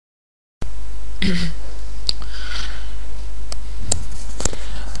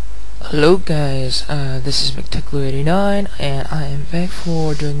Hello guys, this is Pt1 and I am back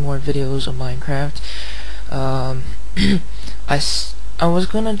for doing more videos of Minecraft. I was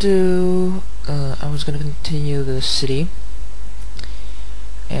gonna continue the city,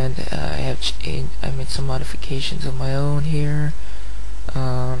 and I made some modifications of my own here.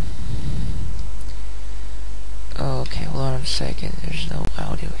 Okay, hold on a second, there's no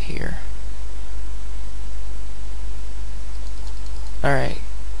audio here. Alright,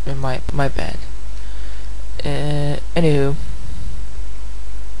 my bad. Anywho,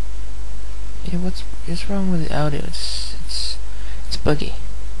 yeah, what's wrong with the audio? It's buggy.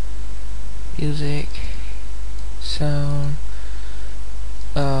 Music, sound.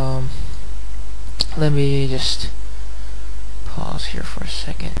 Let me just pause here for a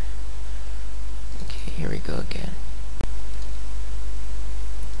second. Okay, here we go again.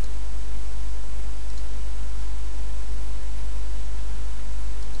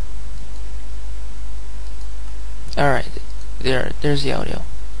 Alright, there's the audio,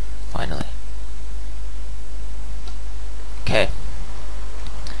 finally. Okay.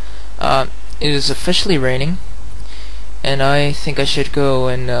 It is officially raining, and I think I should go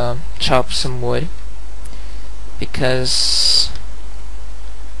and chop some wood, because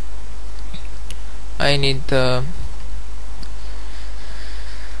I need to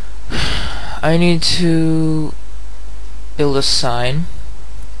build a sign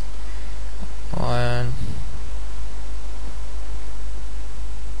on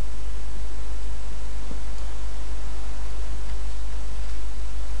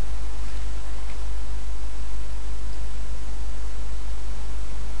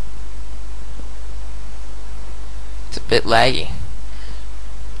bit laggy.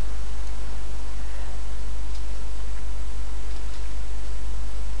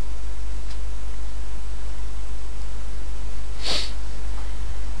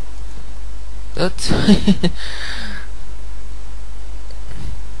 That's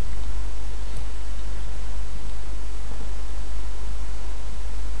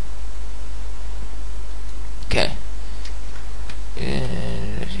okay.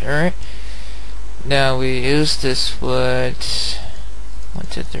 Alright. Now we use this wood. 1,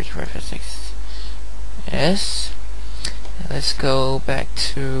 2, 3, 4, 5, 6. Yes. Let's go back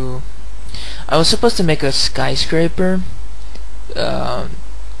to. I was supposed to make a skyscraper, but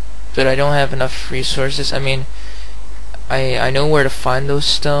I don't have enough resources. I mean, I know where to find those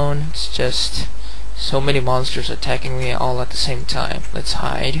stone. It's just so many monsters attacking me all at the same time. Let's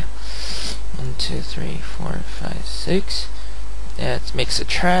hide. 1, 2, 3, 4, 5, 6. That makes a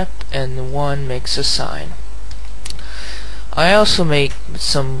trap, and 1 makes a sign. I also make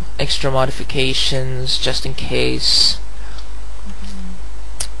some extra modifications just in case.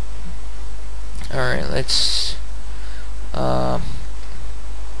 Alright, let's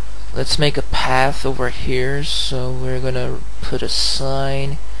make a path over here. So we're gonna put a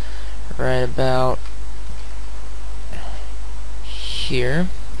sign right about here.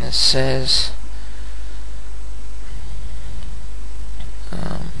 It says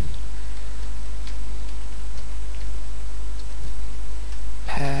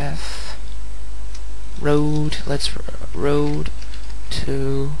path road. Let's road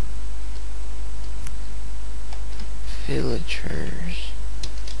to villagers.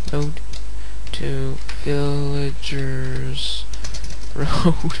 Road to villagers.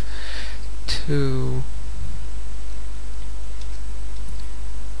 Road to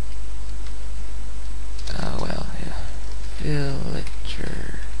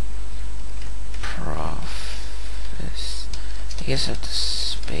villager prophecy. I guess I have to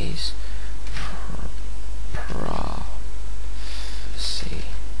space prophecy.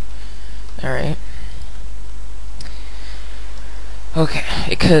 Alright. Okay,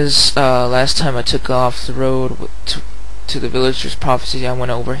 because last time I took off the road to the villager's prophecy, I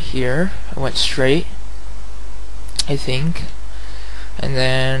went over here. I went straight, I think. And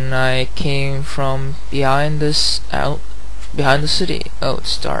then I came from behind the city. Oh,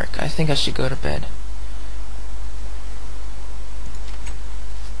 it's dark. I think I should go to bed.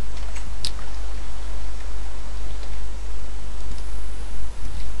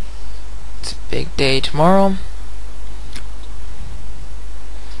 It's a big day tomorrow.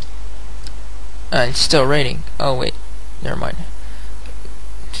 And it's still raining. Oh wait, never mind.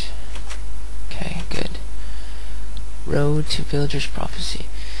 Okay, good. Road to Villager's Prophecy.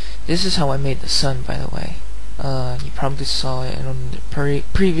 This is how I made the sun, by the way. You probably saw it on the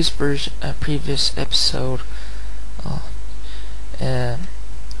previous version, previous episode. And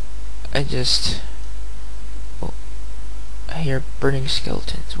I just. Oh, I hear burning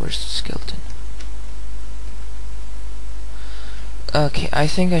skeletons. Where's the skeleton? Okay, I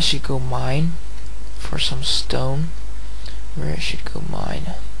think I should go mine for some stone. Where I should go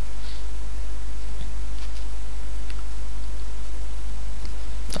mine.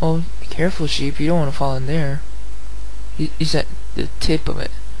 Oh, be careful, sheep. You don't want to fall in there. He's at the tip of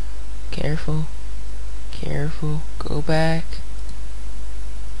it. Careful. Careful. Go back.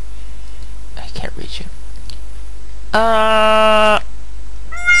 I can't reach him.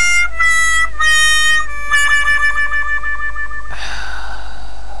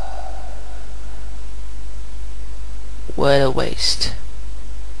 What a waste.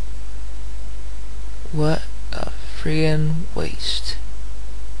 What a friggin' waste.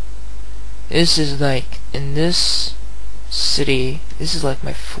 This is like, in this city, this is like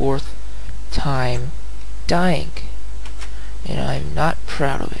my 4th time dying. And I'm not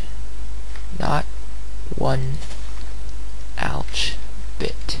proud of it. Not one ouch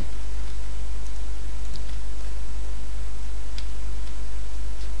bit.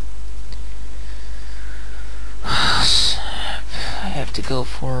 I have to go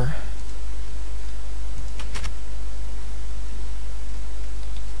for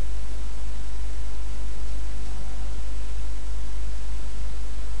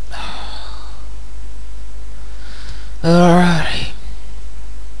alrighty.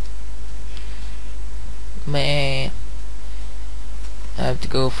 Man, I have to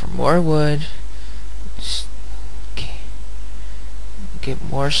go for more wood, just get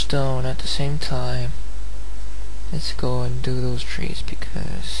more stone at the same time. Let's go and do those trees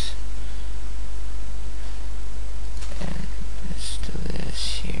because, and let's do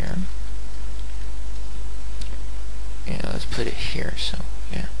this here. Yeah, let's put it here, so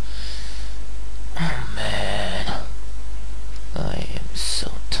yeah. Oh man, I am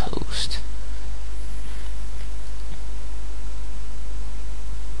so toast.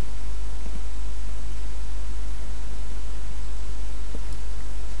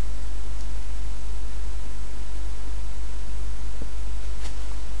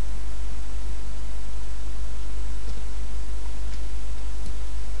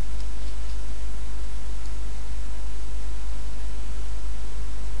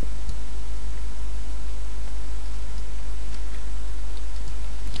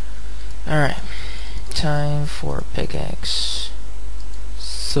 Alright, time for pickaxe,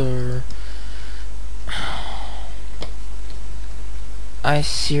 sir. I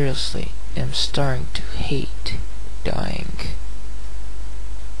seriously am starting to hate dying.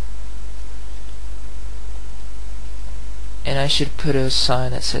 And I should put a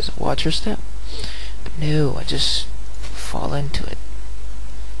sign that says watch your step. But no, I just fall into it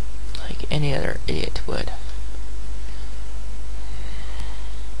like any other idiot would.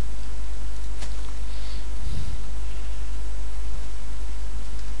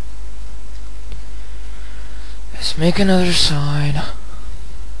 Let's make another sign.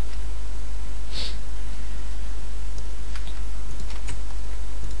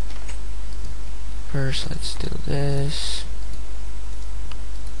 First, let's do this.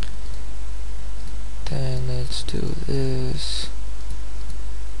 Then let's do this.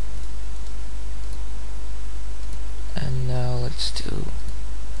 And now let's do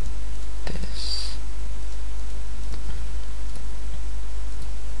this.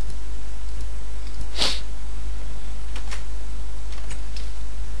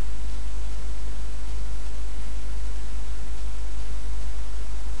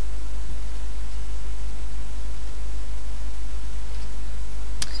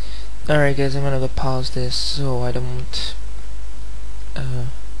 Alright guys, I'm gonna pause this so I don't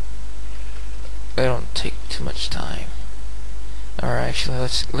take too much time. Alright, actually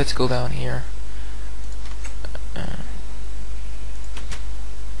let's go down here.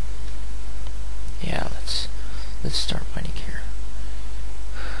 Yeah, let's start mining here.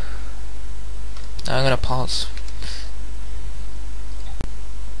 I'm gonna pause.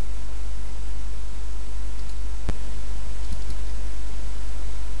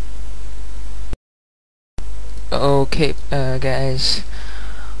 Okay, guys,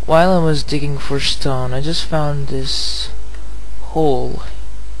 while I was digging for stone, I just found this hole,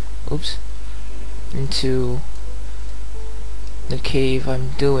 oops, into the cave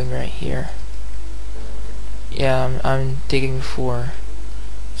I'm doing right here. Yeah, I'm digging for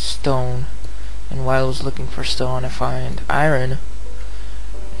stone, and while I was looking for stone, I find iron.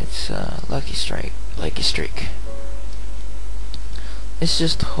 It's a lucky streak. Let's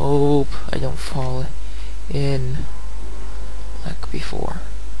just hope I don't fall in like before.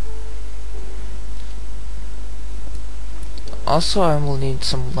 Also, I will need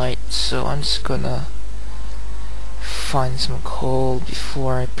some light, so I'm just gonna find some coal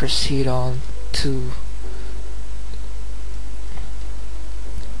before I proceed on to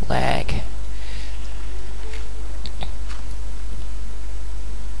lag.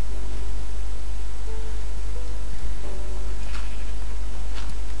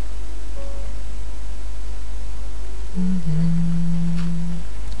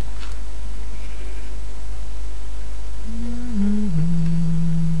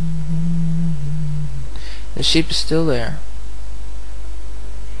 The sheep is still there.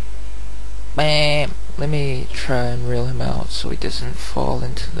 Bam! Let me try and reel him out so he doesn't fall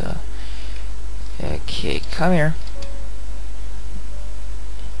into the... Okay, come here.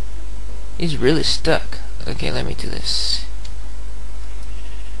 He's really stuck. Okay, let me do this.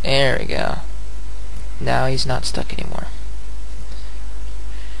 There we go. Now he's not stuck anymore.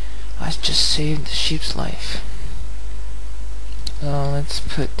 I just saved the sheep's life. Let's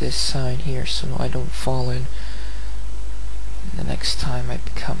put this sign here so I don't fall in the next time I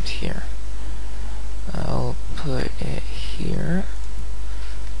come here. I'll put it here.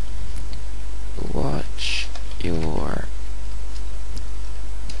 Watch your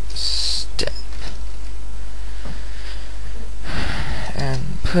step.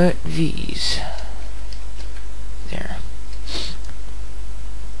 And put these there.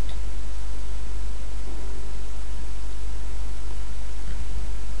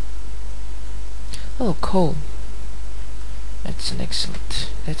 Oh, coal. That's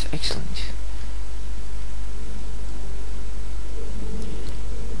excellent. That's excellent.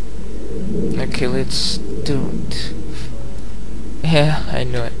 Okay, let's do it. Yeah, I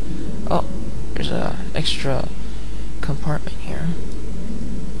knew it. Oh, there's a extra compartment here.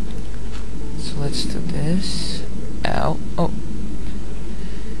 So let's do this. Ow. Oh.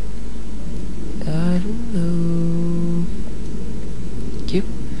 I don't know. Thank you.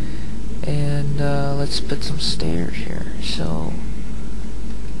 And let's put some stairs here so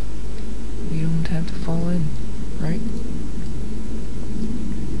we don't have to fall in, right?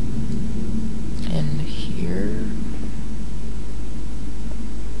 And here.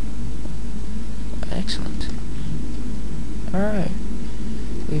 Excellent. Alright.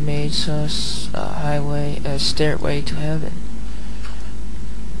 We made us a stairway to heaven.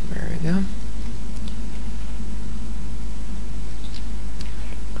 There we go.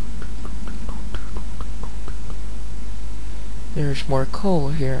 There's more coal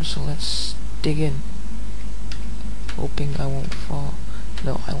here, so let's dig in. Hoping I won't fall.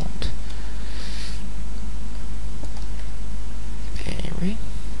 No, I won't. There we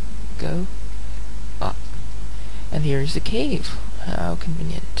go. Ah. And here's the cave. How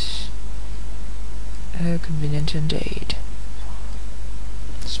convenient. How convenient indeed.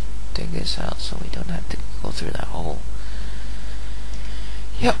 Let's dig this out so we don't have to go through that hole.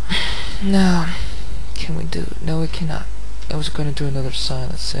 Yep. Now, can we do it? No, we cannot. I was going to do another sign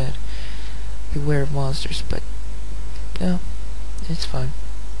that said beware of monsters, but no, it's fine.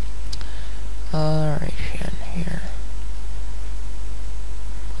 Alright, here.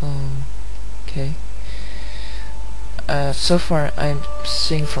 Okay. So far I'm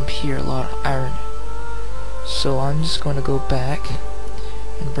seeing from here a lot of iron. So I'm just going to go back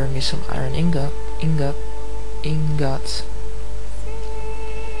and bring me some iron ingots.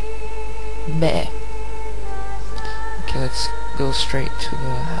 Meh. Okay, let's go straight to the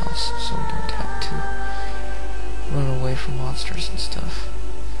house so we don't have to run away from monsters and stuff.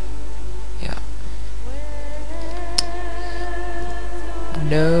 Yeah.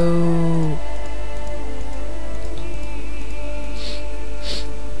 No.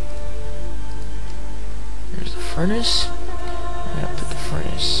 There's the furnace. I'm gonna put the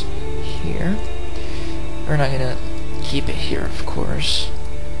furnace here. We're not gonna keep it here, of course.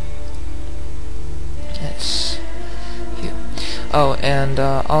 That's cute. Oh, and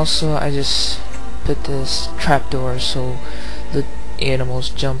also I just put this trapdoor so the animals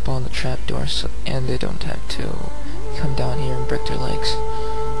jump on the trapdoor, so and they don't have to come down here and break their legs.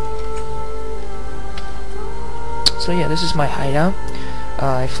 So yeah, this is my hideout.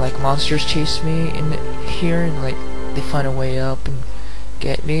 If like monsters chase me in here and like they find a way up and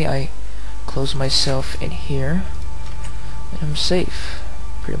get me, I close myself in here and I'm safe,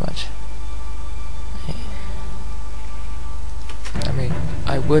 pretty much. I mean,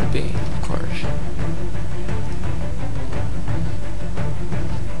 I would be, of course.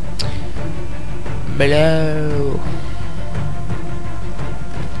 Below.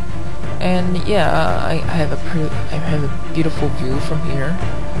 And yeah, I have a beautiful view from here.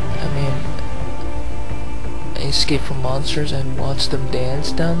 I mean, I escape from monsters and watch them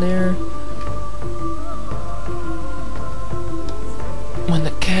dance down there. When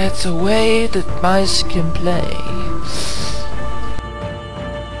the cat's away, the mice can play.